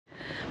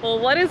Well,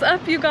 what is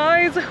up, you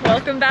guys?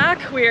 Welcome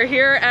back. We are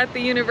here at the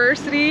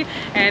university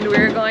and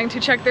we're going to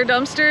check their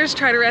dumpsters,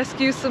 try to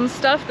rescue some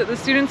stuff that the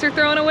students are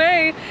throwing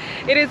away.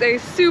 It is a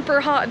super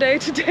hot day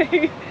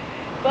today,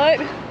 but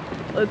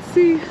let's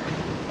see.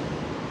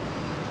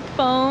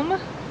 Foam.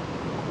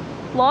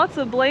 Lots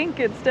of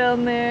blankets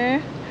down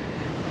there.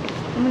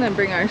 I'm gonna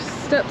bring our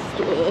step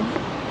stool.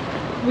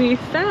 We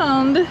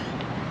found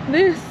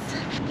this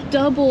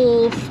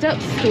double step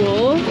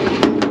stool,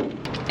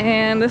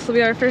 and this will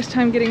be our first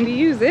time getting to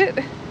use it.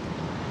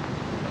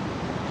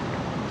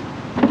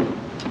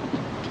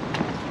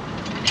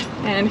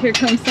 And here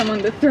comes someone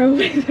to throw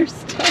away their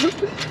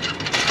stuff.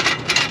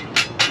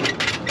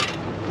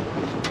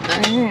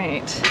 All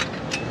right,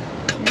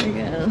 here we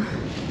go.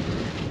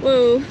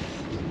 Whoa,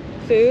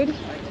 food? I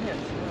can't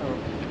tell.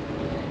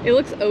 It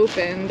looks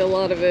opened, a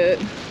lot of it.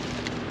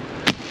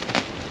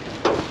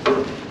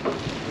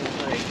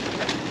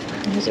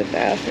 There's a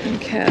bathroom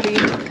caddy,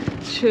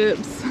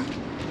 chips,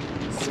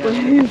 sprays.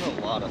 Yeah, there's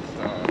a lot of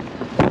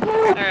stuff.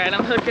 Alright,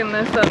 I'm hooking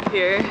this up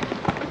here.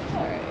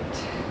 Alright.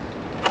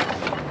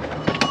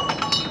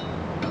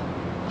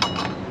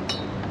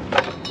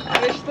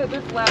 I wish that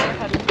this ladder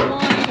had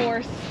one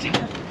more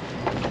step.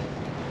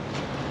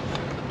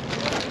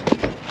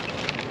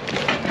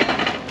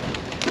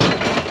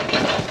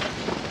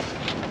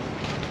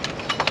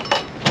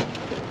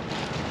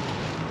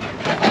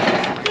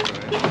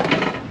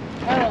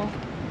 Oh,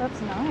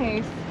 that's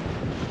nice.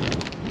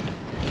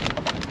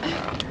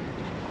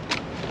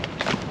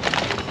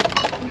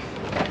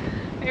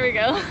 Here we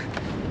go.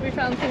 We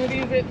found some of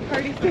these at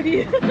Party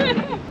City.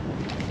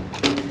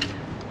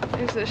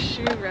 There's a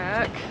shoe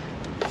rack.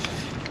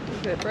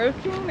 Is it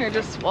broken or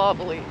just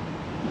wobbly?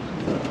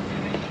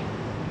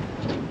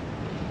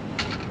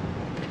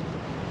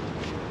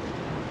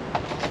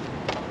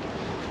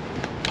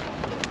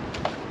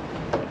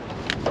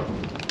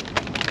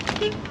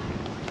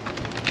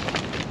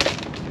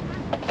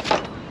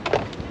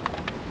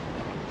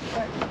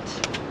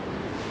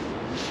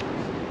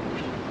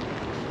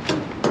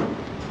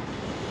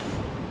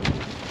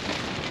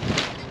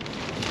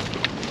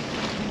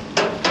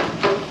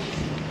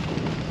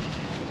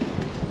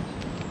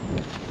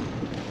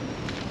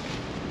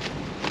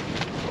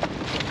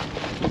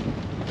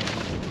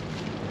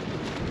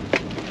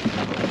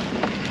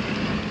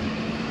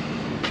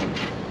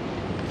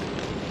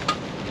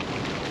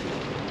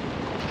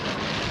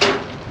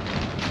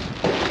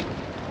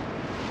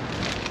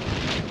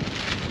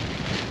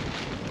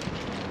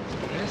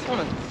 I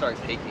want to start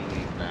taking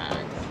these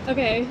bags.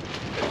 Okay.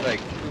 It's like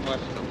too much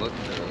to look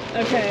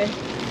through. Okay.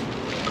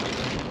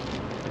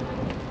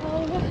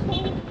 Oh no.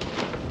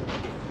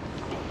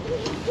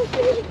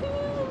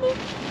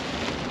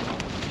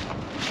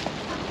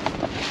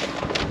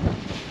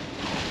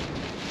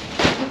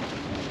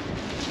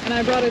 And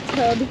I brought a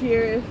tub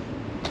here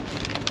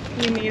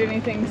if you need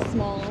anything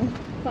small.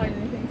 Find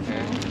anything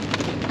small.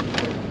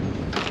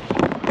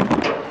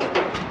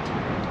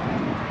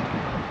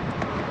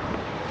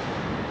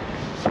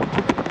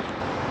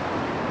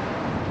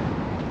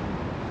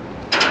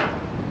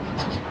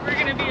 We're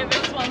gonna be in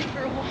this one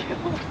for a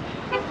while.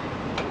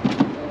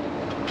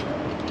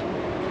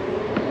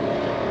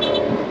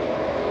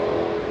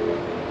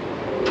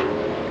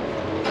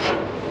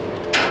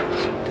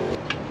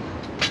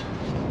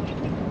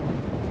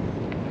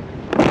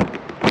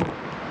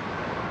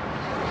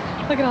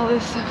 Look at all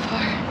this so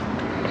far.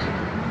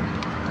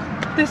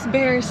 This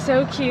bear is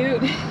so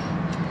cute.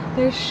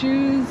 There's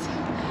shoes.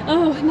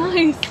 Oh,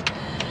 nice.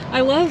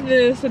 I love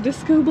this. A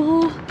disco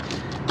ball.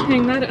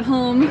 Hang that at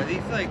home. Are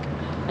these like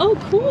Oh,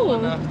 cool.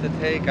 enough to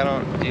take?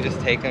 Do you just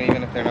take them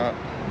even if they're not?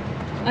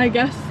 I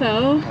guess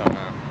so. I don't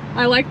know.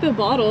 I like the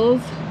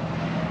bottles.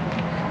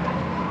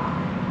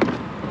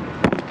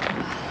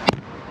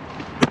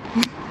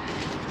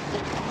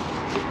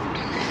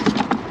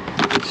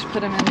 Just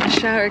put them in the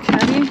shower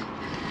caddy.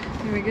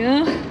 Here we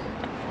go.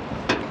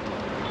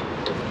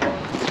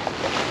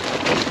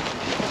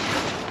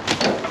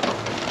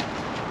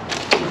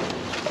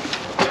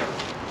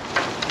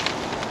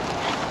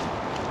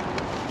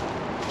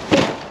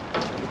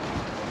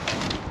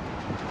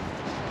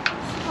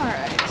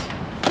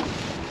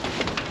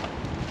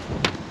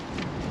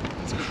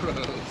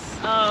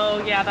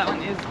 Oh yeah, that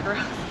one is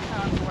gross. That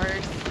one's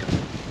worse.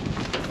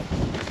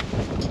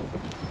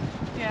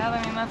 Yeah,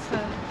 I mean that's a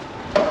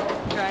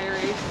dry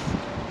erase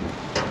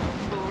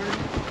board.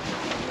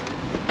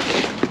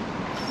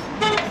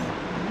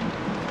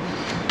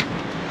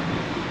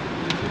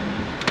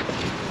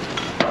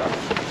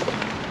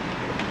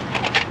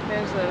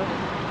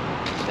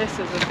 This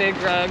is a big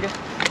rug. This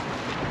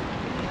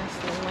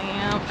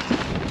lamp.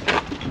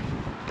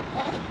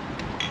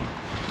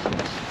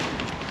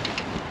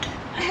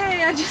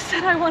 Hey, I just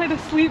said I wanted a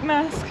sleep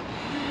mask.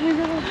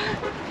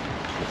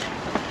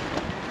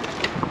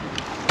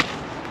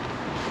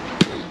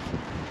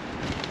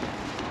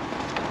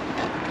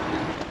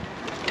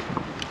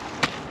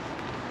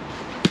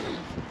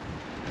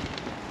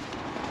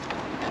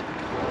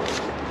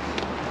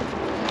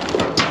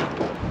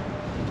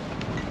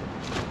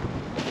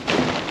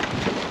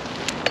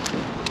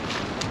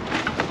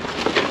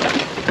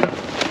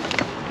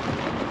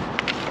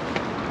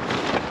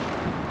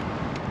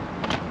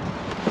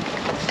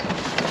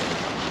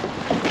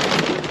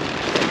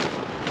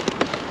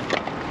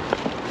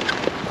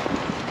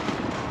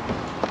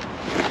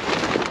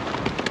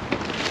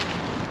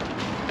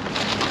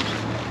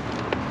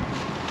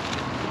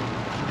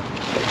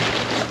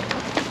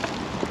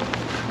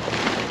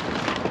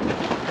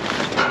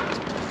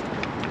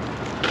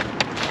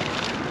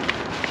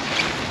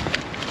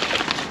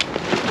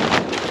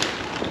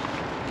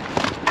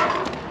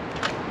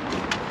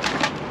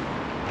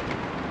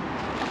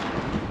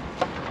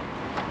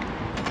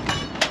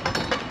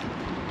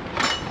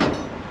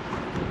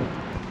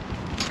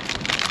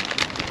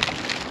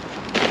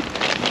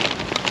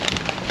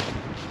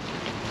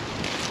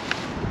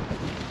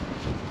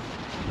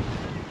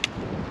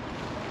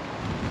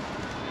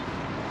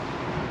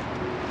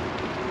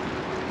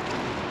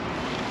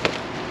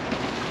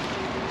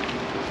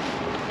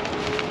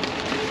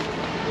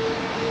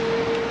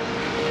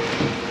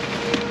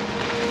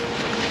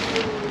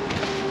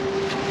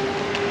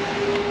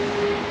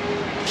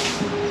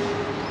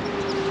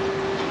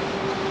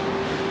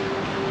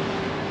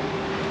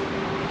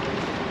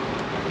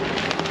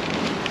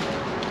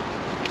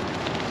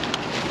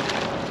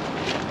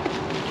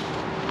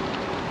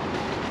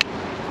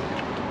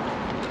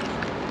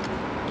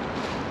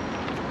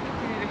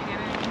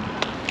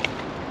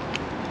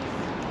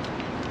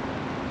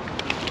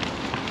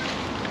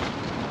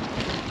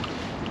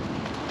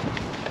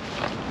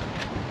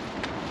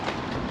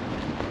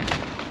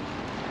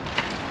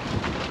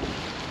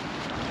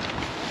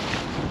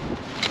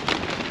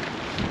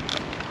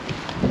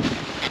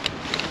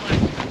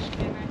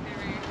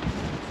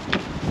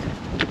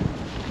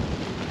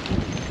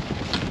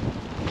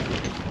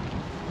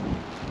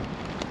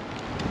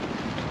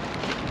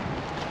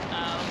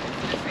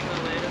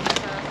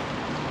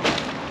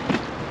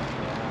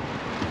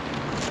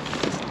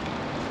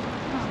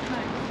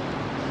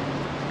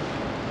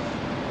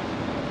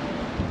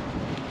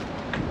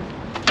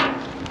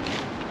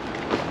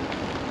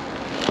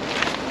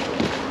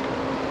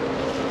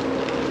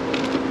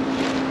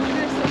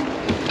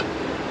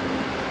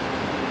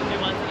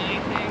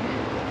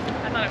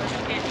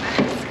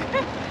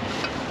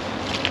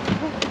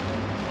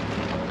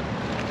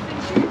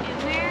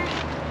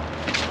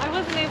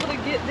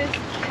 get this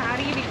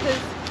caddy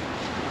because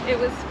it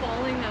was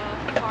falling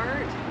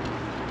apart.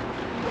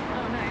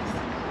 Oh, nice.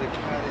 The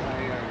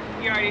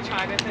caddy, You already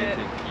tried with it?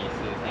 in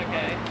pieces.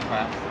 Okay.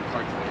 Plastic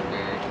parts that are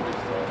buried under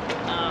stuff.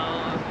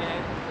 Oh, okay.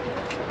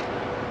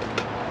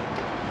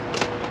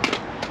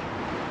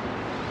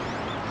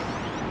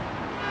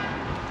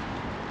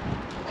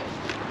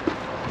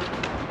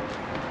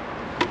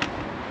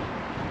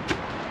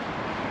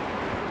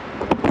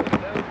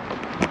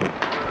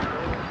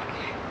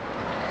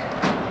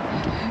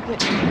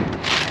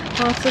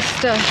 Lots of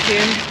stuff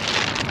here.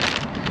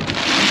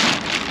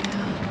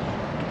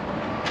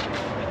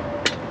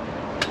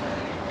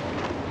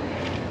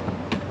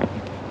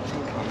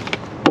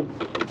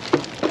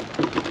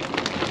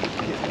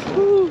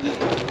 Woo.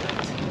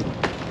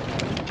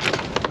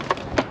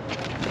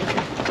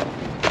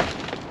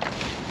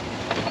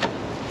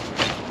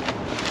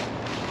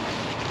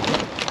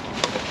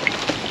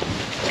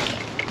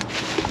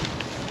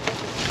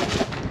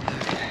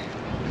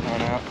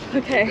 Going out.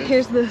 Okay,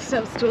 here's the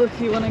step stool if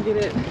you want to get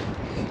it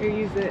or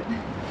use it.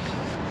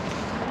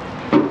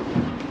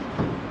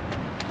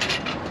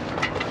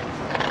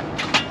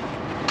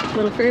 A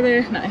little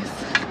further, nice.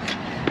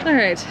 All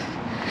right,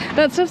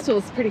 that step stool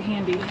is pretty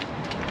handy.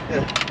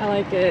 Yeah. I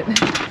like it.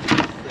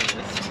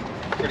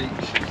 Pretty.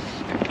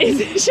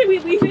 Should we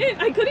leave it?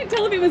 I couldn't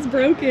tell if it was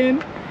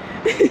broken.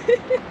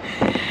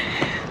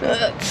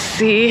 Let's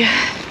see.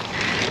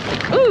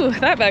 Ooh,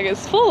 that bag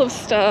is full of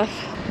stuff.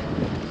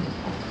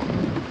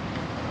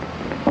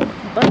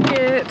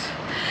 Bucket.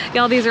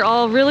 Y'all, these are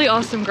all really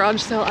awesome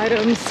garage sale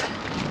items.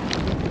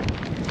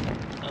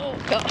 Oh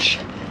gosh.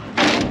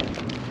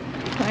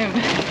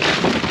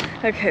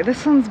 Okay,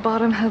 this one's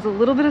bottom has a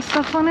little bit of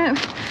stuff on it.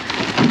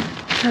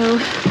 So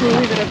we'll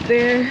leave it up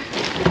there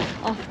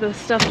off the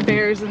stuffed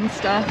bears and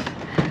stuff.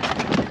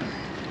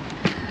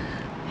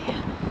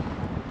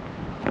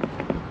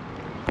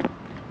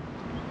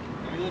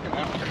 Are you looking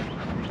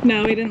out?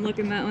 No, we didn't look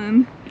in that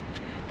one.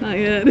 Not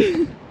yet.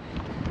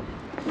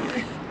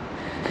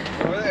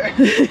 Over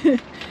there.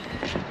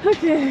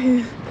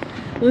 Okay,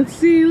 let's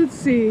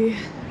see.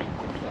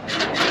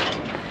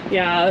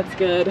 Yeah, that's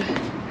good.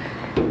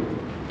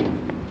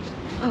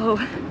 Oh,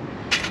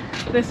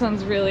 this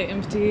one's really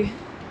empty.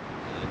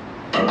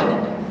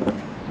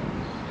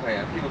 Oh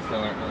yeah, people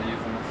still aren't really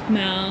using this.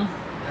 No,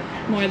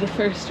 more the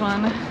first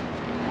one. All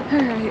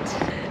right,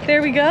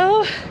 there we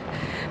go.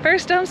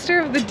 First dumpster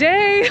of the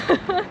day.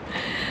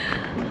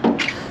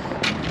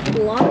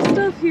 A lot of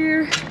stuff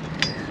here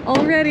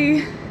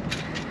already.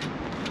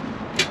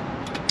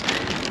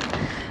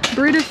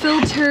 Brita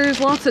filters,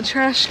 lots of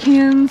trash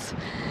cans.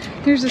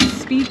 Here's a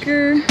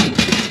speaker,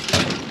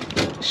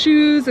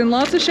 shoes, and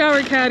lots of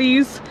shower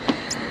caddies.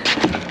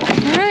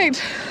 All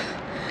right,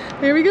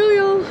 there we go,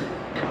 y'all.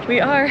 We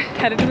are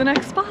headed to the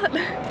next spot.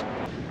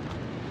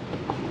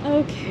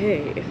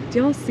 Okay, do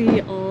y'all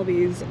see all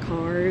these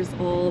cars?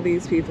 All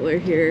these people are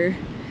here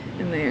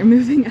and they are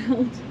moving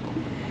out.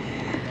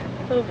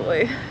 Oh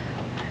boy,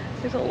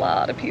 there's a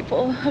lot of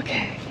people.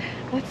 Okay,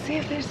 let's see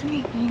if there's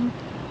anything.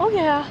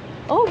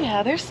 Oh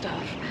yeah, there's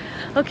stuff.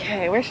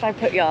 Okay, where should I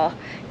put y'all?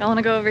 Y'all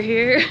wanna go over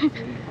here?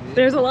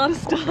 There's a lot of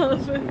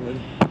stuff.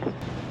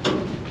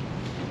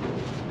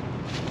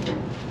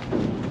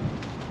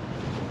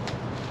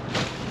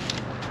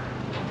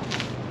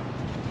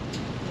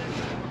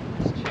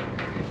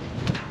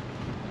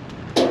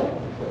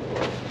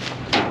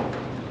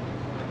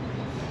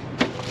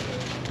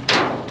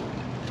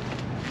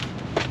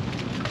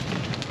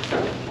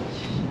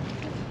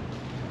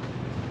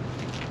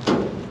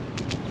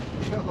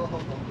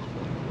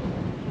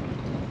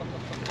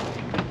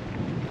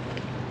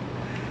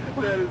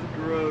 That is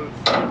gross.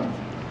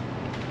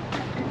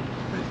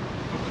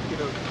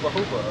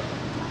 Boba.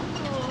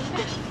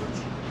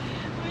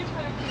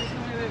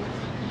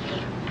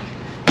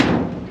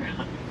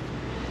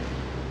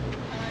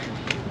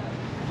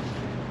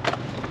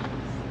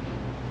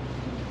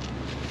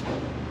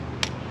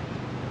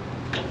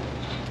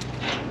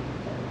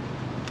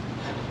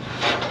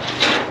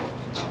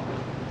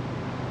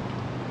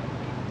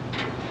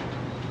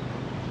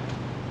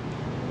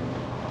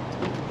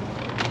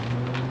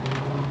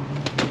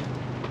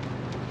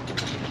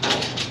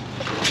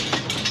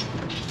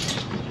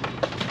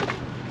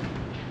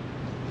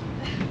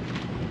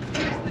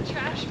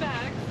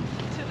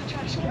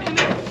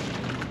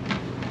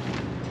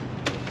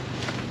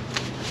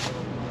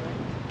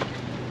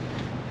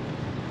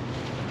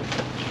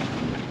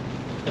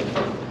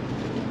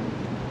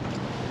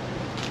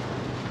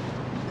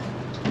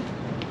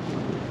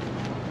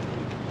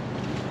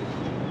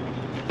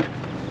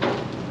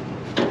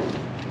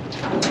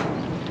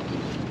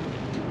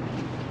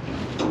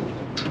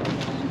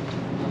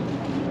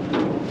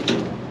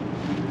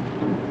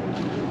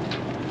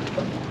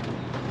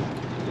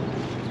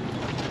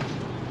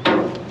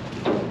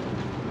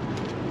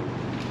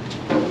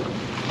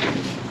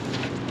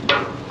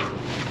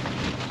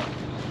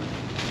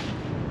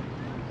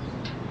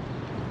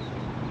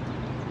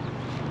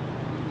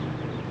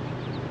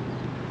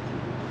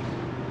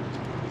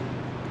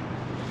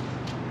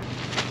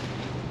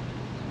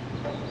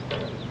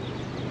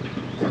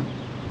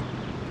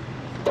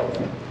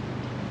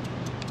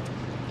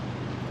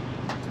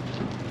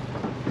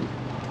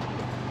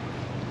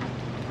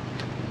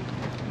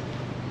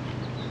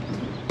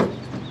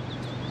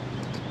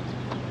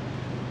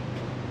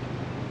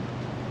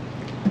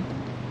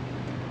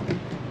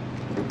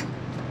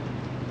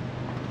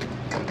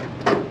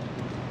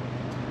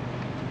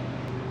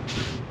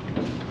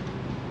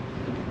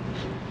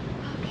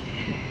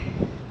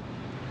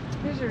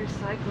 Here's a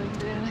recycling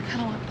bin. I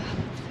kind of want that.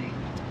 Let's see.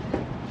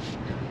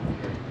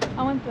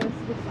 I want this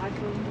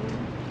recycling bin.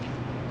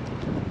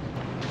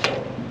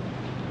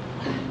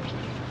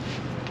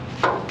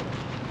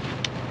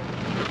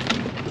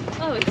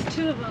 Oh, it's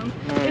 2 of them.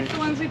 Nice. It's the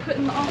ones we put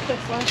in the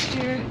office last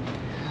year.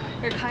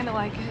 They're kind of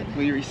like it.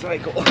 We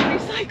recycle.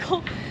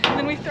 Recycle. And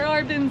then we throw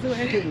our bins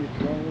away.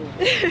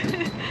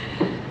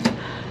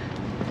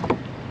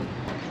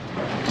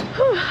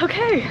 Whew,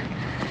 okay.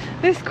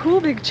 This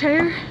cool big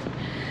chair.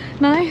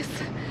 Nice.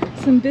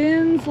 Some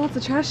bins, lots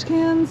of trash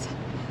cans.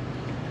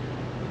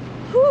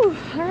 Whew,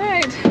 all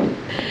right.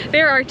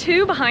 There are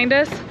 2 behind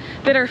us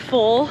that are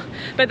full,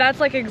 but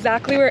that's like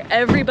exactly where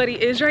everybody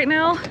is right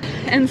now.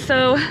 And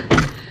so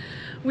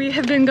we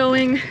have been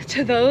going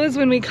to those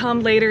when we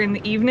come later in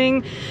the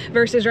evening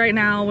versus right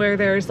now where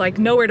there's like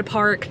nowhere to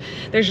park.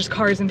 There's just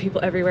cars and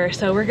people everywhere.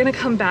 So we're gonna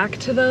come back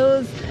to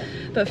those.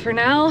 But for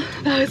now,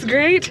 that was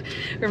great.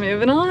 We're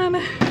moving on.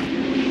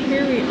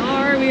 Here we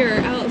are. We are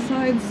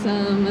outside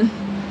some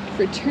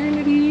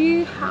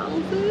fraternity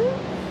houses.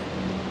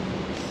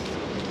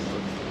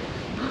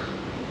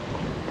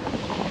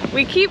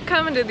 We keep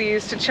coming to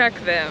these to check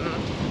them,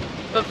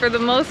 but for the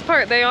most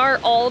part, they are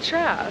all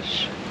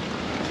trash.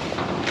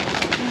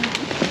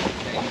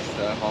 Same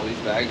stuff. All these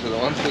bags are the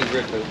ones we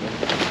ripped open.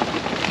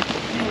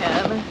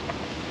 Man.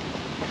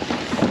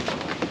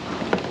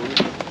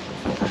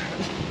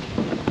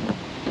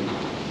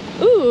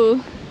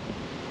 Ooh.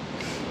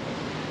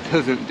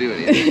 Doesn't do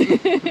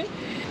anything.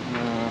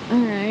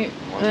 All right.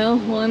 Well,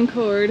 1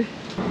 cord.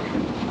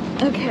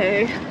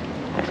 Okay. You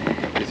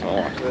just want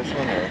to walk to this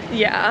one or?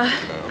 Yeah.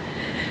 No.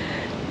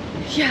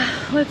 Yeah,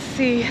 let's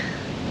see.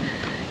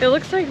 It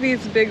looks like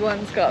these big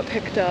ones got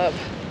picked up.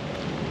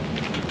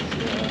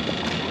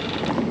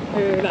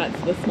 Oh, that's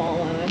the small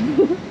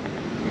one.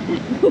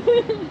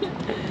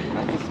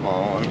 That's a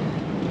small one.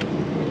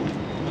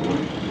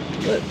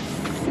 Let's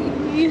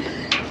see.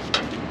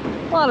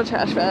 A lot of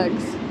trash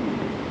bags.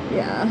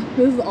 Yeah,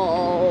 this is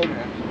all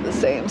the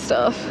same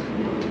stuff.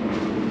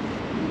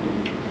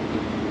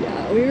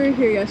 Yeah, we were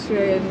here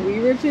yesterday and we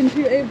ripped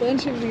into a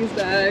bunch of these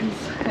bags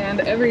and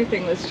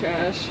everything was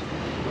trash.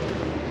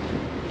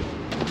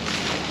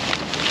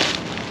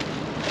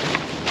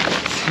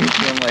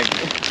 I'm like,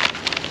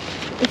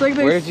 It's like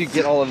where did you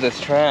get all of this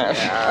trash?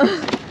 Yeah,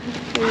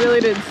 we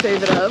really did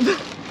save it up.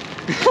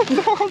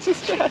 It's all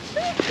just trash.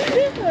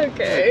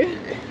 Okay.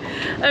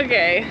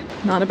 Okay.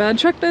 Not a bad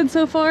truck bed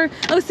so far.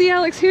 Oh, see,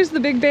 Alex, here's the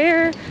big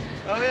bear.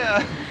 Oh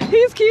yeah.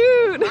 He's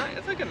cute.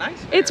 It's like a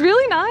nice bear. It's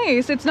really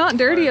nice. It's not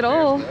dirty at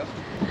all.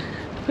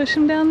 Push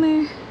him down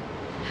there.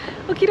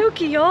 Okie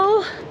dokie,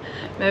 y'all.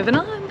 Moving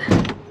on.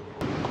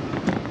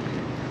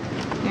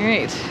 All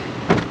right.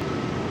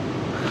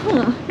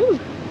 Huh. Ooh.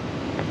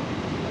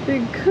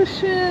 Big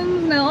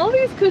cushions. Now all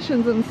these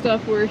cushions and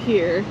stuff were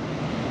here.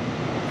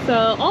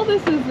 So all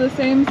this is the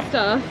same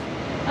stuff.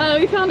 Oh,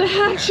 we found a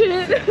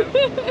hatchet.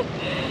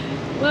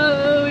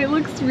 Whoa, it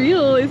looks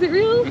real. Is it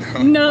real?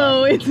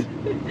 No, it's...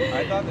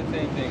 I thought the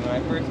same thing. When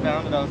I first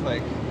found it, I was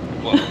like,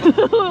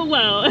 whoa.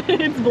 Wow,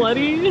 it's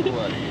bloody.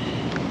 Bloody.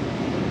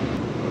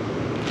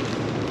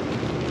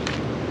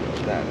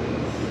 That is.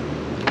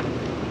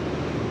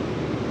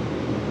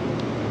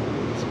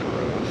 It's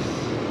gross.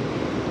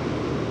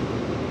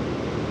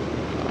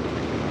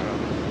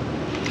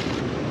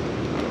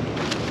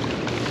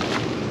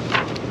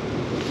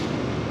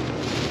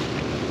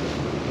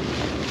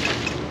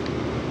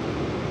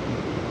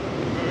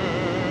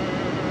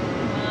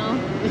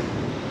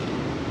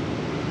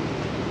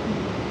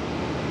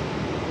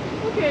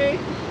 Okay.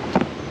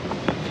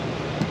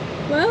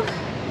 Well,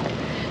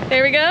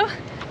 there we go.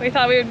 We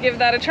thought we would give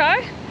that a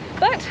try,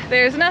 but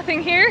there's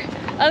nothing here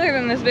other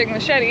than this big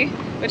machete,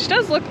 which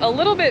does look a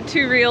little bit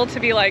too real to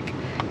be like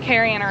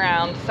carrying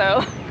around.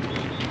 So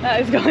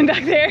that is going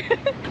back there.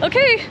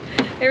 Okay,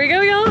 there we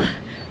go, y'all.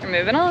 We're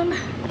moving on.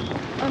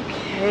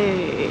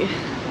 Okay,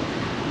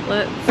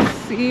 let's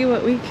see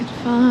what we could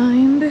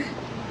find.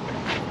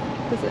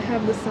 Does it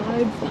have the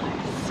sides?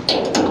 Nice.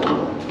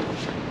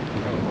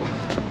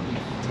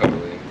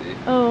 Totally empty.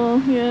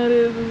 Oh, yeah, it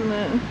is, isn't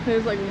it?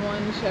 There's like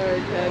one shower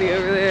caddy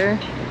over there.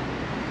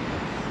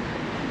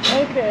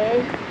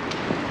 Okay.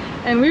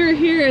 And we were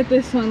here at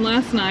this one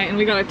last night and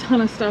we got a ton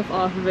of stuff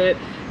off of it.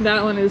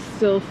 That one is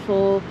still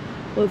full.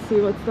 Let's see,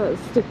 what's that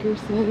sticker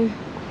say?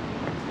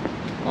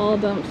 All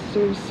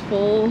dumpsters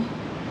full.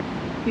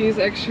 Use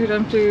extra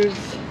dumpsters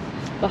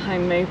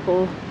behind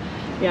Maple.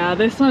 Yeah,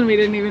 this one we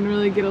didn't even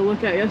really get a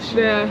look at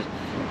yesterday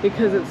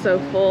because it's so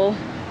full.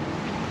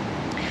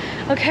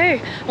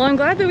 Okay, well I'm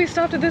glad that we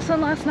stopped at this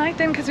one last night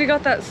then because we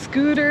got that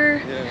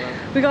scooter.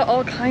 Yeah. We got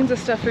all kinds of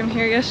stuff from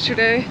here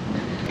yesterday.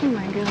 Oh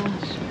my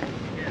gosh.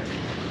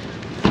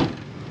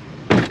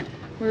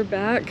 We're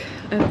back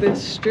at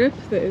this strip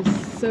that is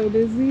so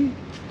busy.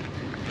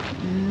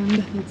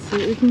 And let's see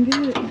what we can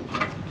get.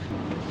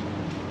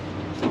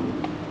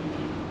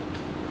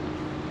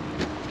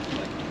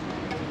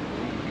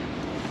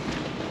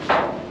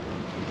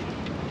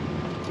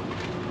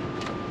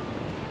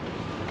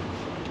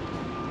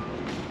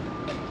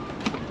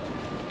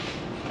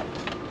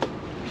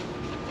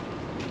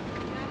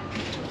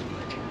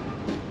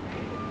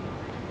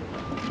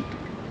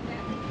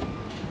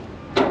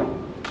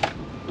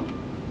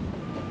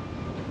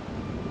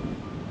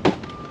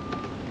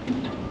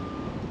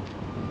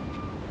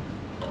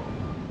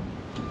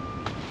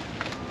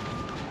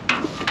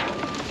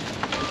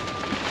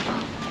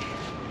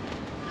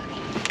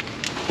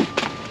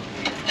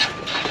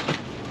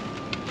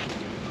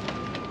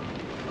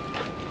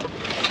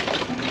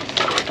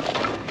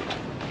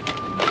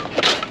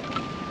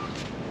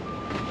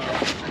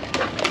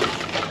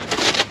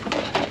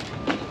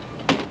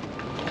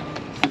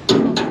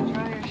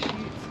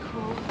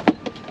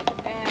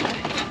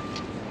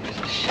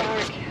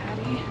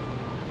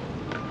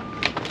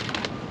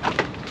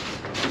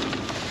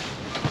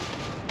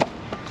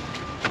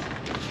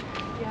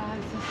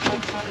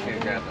 Here,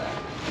 grab that.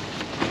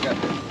 Grab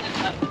this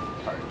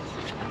part.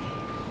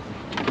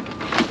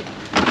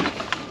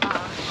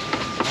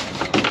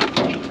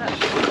 That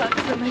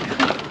sucks in the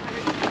car.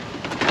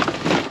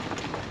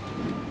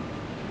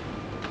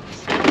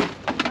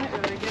 Might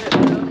really get it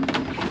though.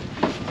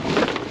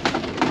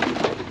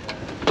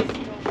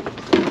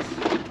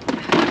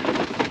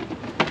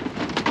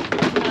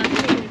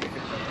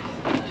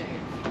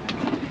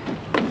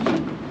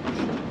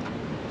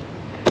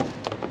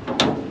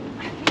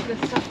 This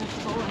stuff is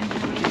full in here.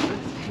 What is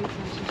this tape?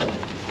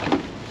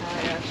 Oh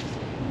yeah, it's just...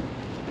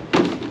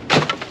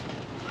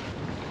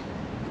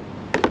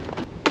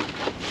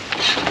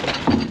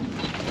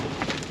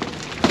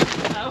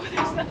 Oh,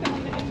 there's nothing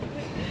in it.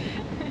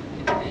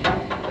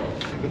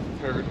 The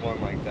third one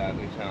like that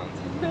we found.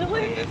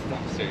 Really? In this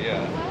dumpster,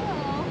 yeah.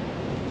 Oh.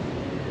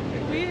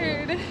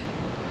 Weird.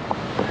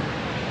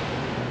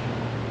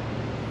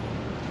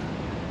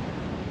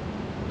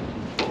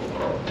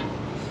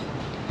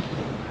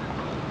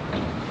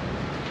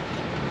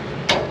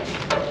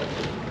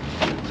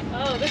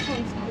 Oh, this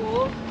one's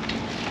cool.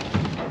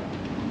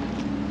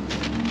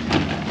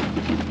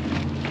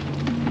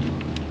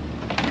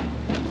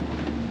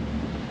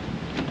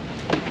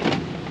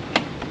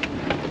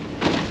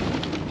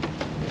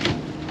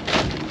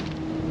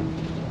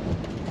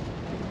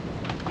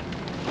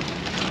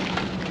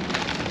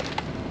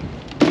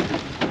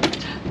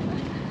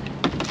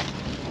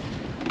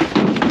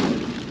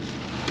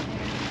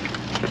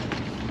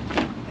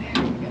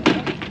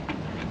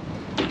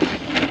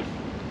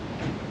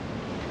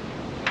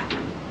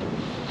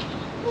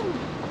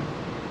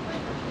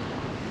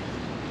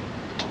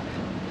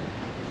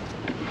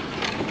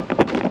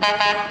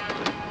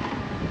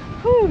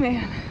 Oh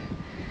man.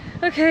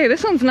 Okay,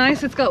 this one's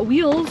nice. It's got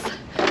wheels.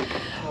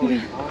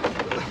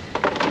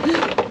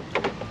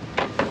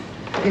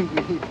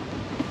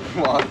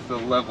 Lost the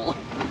level.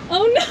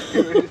 Oh no!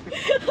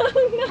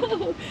 Oh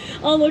no!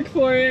 I'll look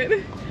for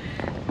it.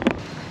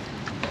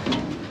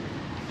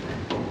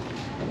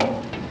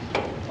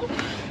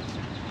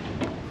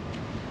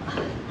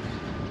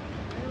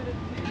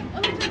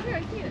 Oh, it's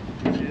right here.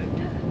 I see it.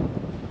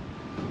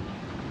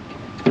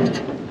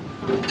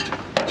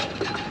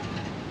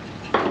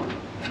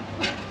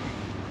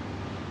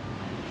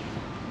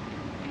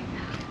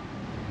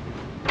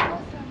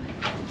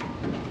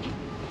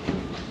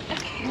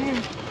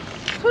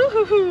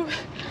 Woo-hoo-hoo.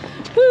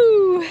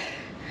 Woo.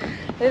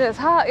 It is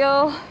hot,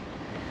 y'all.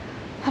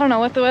 I don't know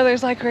what the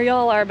weather's like where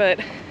y'all are, but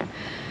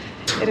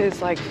it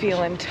is like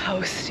feeling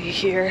toasty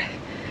here.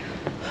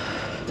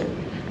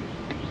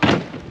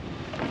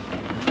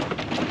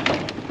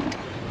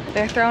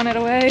 They're throwing it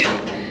away.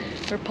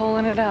 We're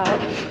pulling it out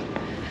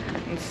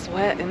and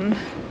sweating.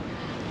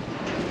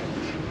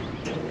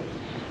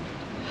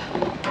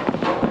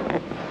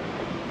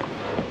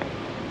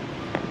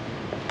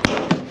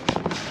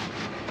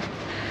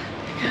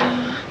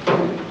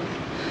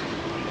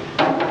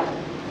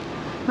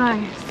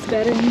 Nice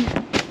bedding.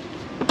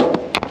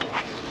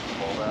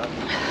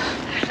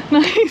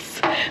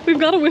 Nice. We've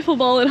got a wiffle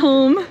ball at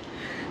home.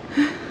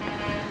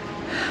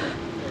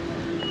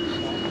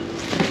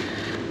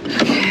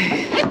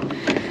 Okay.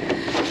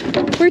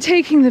 We're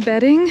taking the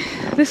bedding.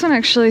 This one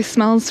actually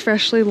smells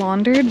freshly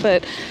laundered,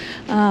 but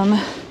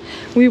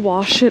we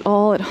wash it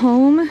all at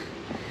home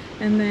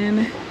and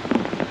then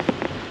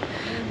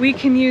we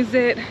can use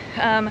it,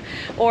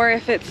 or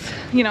if it's,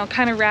 you know,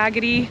 kind of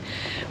raggedy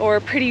or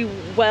pretty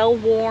well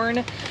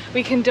worn,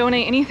 we can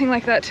donate anything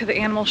like that to the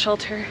animal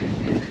shelter.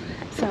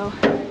 So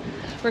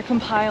we're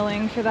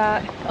compiling for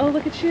that. Oh,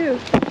 look at you.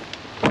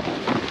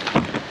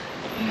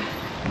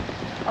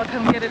 I'll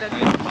come get it at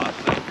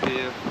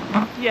you.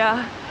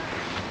 Yeah.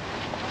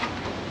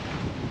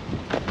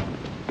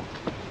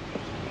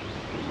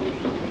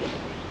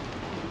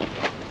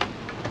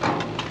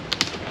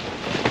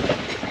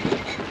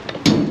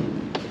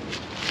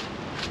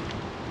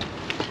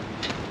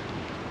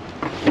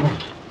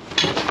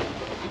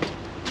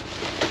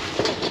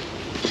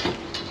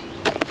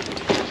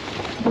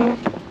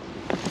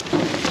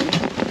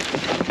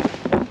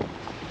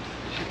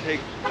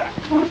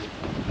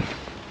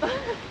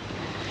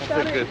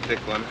 That's a good thick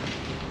one.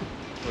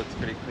 Looks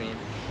pretty clean.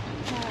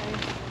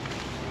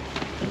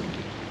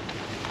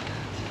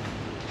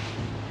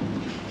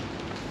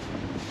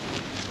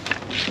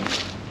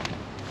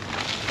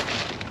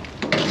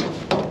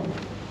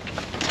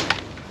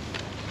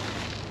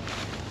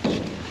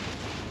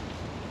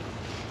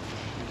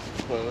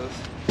 Close.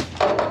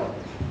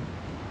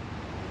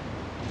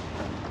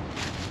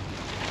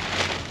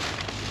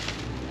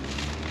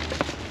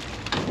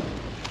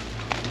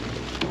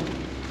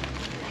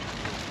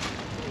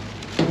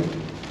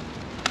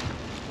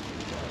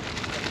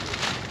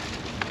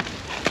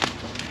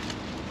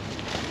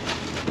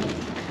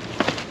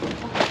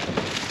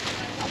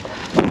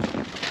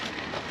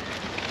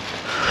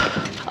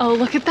 Oh,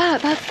 look at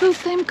that. That's those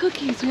same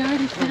cookies we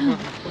already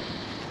found.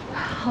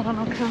 Hold on,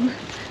 I'll come.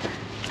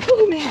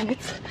 Oh man,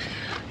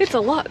 it's a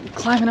lot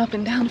climbing up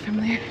and down from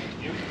there.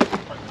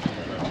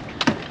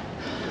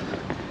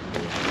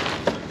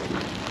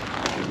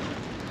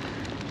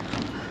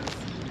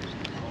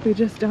 We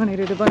just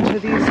donated a bunch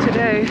of these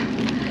today.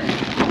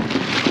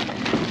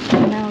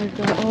 And now we've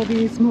got all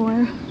these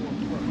more.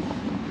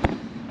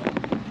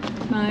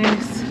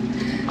 Nice.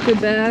 Good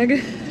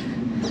bag.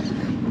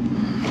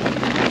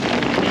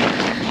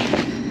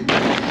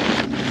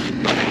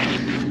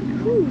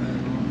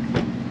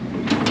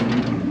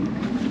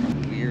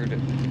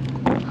 Weird.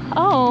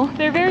 Oh,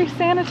 they're very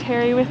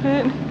sanitary with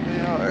it. They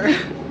are.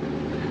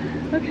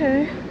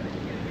 Okay.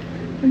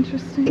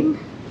 Interesting.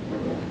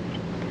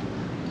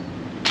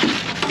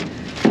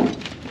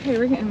 Okay,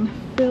 we're getting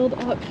filled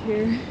up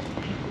here.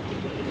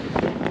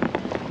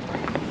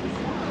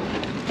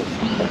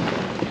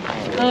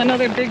 Oh,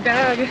 another big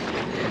bag.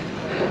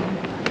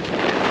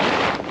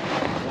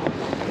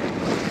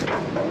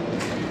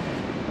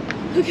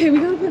 Okay, we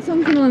gotta put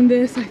something on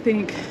this, I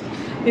think.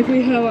 If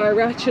we have our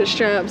ratchet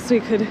straps,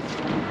 we could...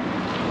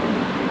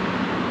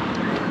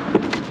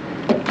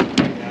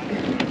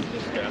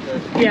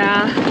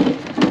 Yeah,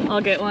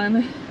 I'll get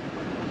one.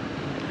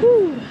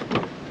 Whew.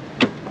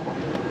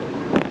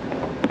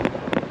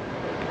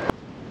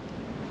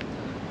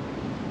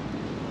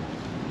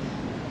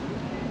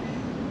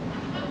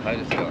 I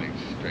just feel like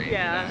straight.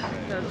 Yeah.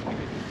 It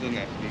doesn't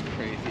have to be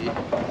crazy.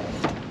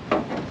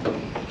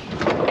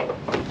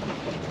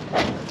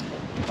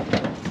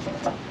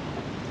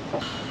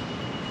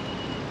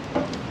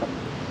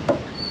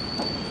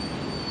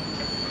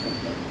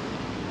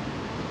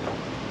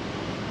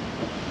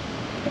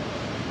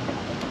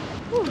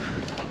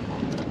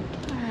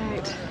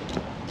 Alright,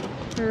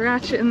 we're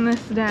ratcheting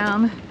this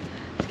down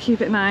to keep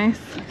it nice.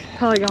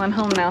 Probably going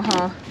home now,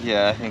 huh?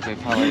 Yeah, I think we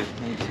probably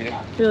need to.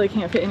 Really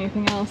can't fit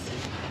anything else.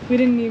 We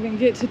didn't even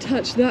get to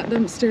touch that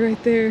dumpster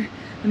right there,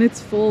 and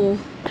it's full.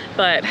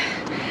 But,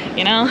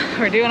 you know,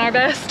 we're doing our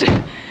best.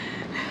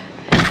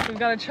 We've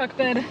got a truck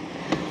bed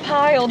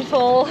piled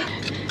full,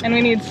 and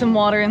we need some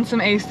water and some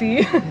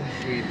AC. Yes,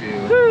 we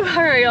do. Whew,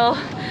 all right, y'all.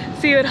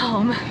 See you at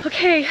home.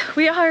 Okay,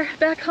 we are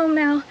back home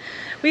now.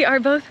 We are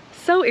both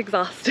so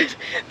exhausted,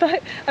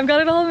 but I've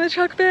got it all in the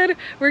truck bed.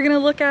 We're gonna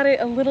look at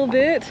it a little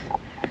bit.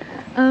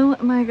 Oh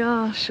my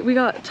gosh, we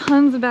got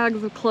tons of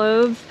bags of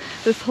clothes.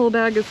 This whole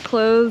bag is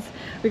clothes.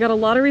 We got a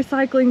lot of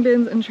recycling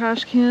bins and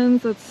trash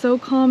cans. That's so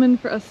common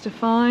for us to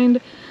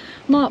find.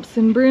 Mops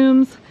and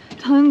brooms,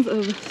 tons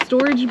of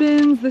storage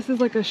bins. This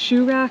is like a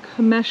shoe rack,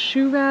 a mesh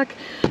shoe rack.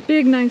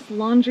 Big nice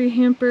laundry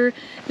hamper.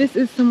 This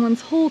is someone's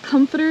whole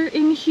comforter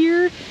in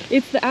here.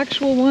 It's the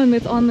actual one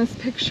that's on this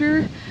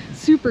picture.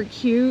 Super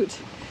cute.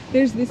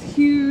 There's this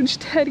huge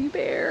teddy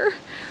bear,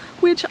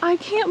 which I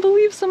can't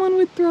believe someone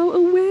would throw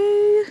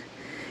away.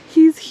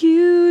 He's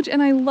huge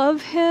and I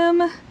love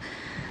him.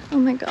 Oh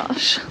my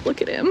gosh,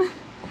 look at him.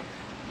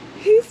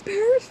 He's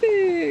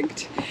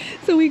perfect.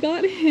 So we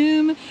got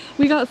him.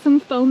 We got some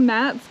foam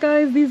mats,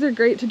 guys. These are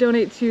great to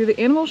donate to the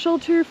animal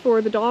shelter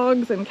for the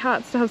dogs and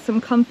cats to have some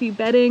comfy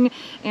bedding.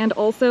 And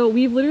also,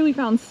 we've literally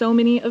found so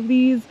many of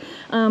these.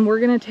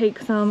 We're gonna take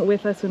some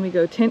with us when we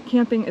go tent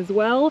camping as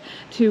well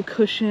to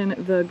cushion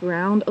the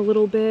ground a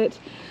little bit.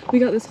 We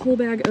got this whole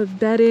bag of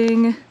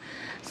bedding.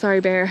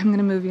 Sorry, bear, I'm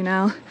gonna move you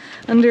now.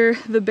 Under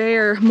the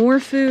bear, more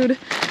food,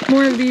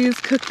 more of these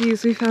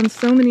cookies. We found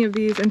so many of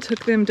these and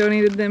took them,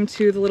 donated them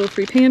to the little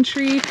free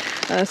pantry.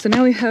 So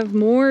now we have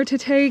more to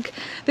take.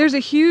 There's a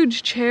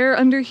huge chair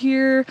under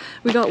here.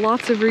 We got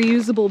lots of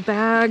reusable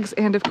bags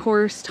and of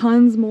course,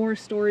 tons more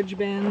storage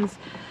bins.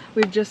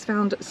 We've just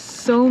found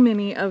so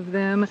many of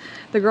them.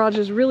 The garage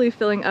is really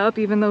filling up,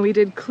 even though we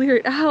did clear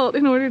it out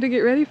in order to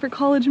get ready for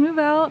college move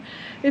out.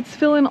 It's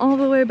filling all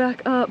the way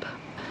back up.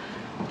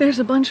 There's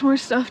a bunch more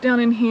stuff down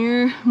in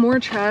here, more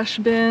trash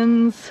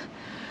bins.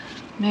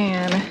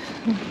 Man,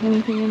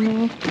 anything in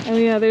there? Oh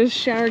yeah, there's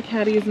shower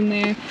caddies in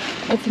there.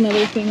 That's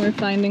another thing we're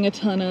finding a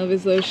ton of,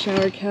 is those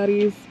shower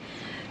caddies.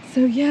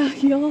 So yeah,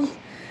 y'all,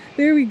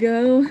 there we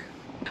go.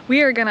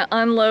 We are gonna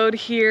unload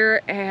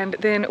here and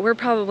then we're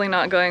probably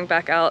not going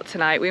back out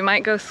tonight. We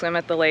might go swim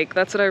at the lake.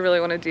 That's what I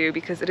really wanna do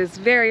because it is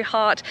very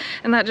hot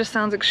and that just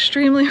sounds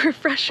extremely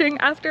refreshing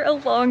after a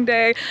long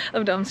day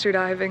of dumpster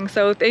diving.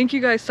 So thank you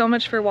guys so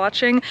much for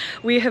watching.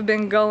 We have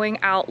been going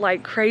out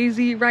like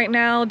crazy right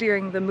now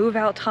during the move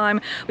out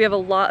time. We have a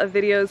lot of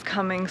videos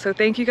coming. So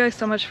thank you guys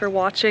so much for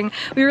watching.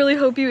 We really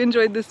hope you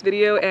enjoyed this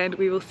video and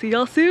we will see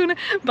y'all soon.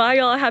 Bye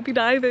y'all, happy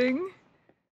diving.